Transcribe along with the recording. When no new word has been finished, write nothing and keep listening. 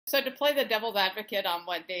So to play the devil's advocate on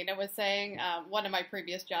what Dana was saying, one of my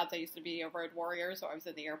previous jobs, I used to be a road warrior, so I was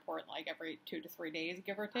in the airport like every 2 to 3 days,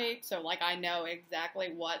 give or take. So like I know exactly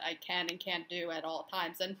what I can and can't do at all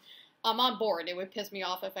times, and I'm on board. It would piss me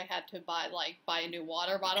off if I had to buy a new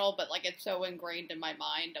water bottle, but like it's so ingrained in my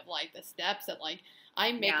mind of like the steps that like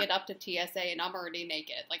I make Yeah. it up to TSA and I'm already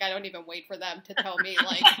naked. Like I don't even wait for them to tell me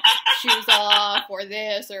like shoes off or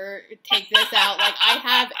this or take this out. Like I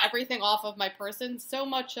have everything off of my person, so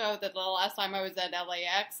much so that the last time I was at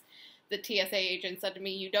LAX, the TSA agent said to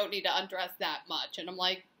me, "You don't need to undress that much." And I'm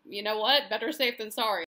like, you know what? Better safe than sorry.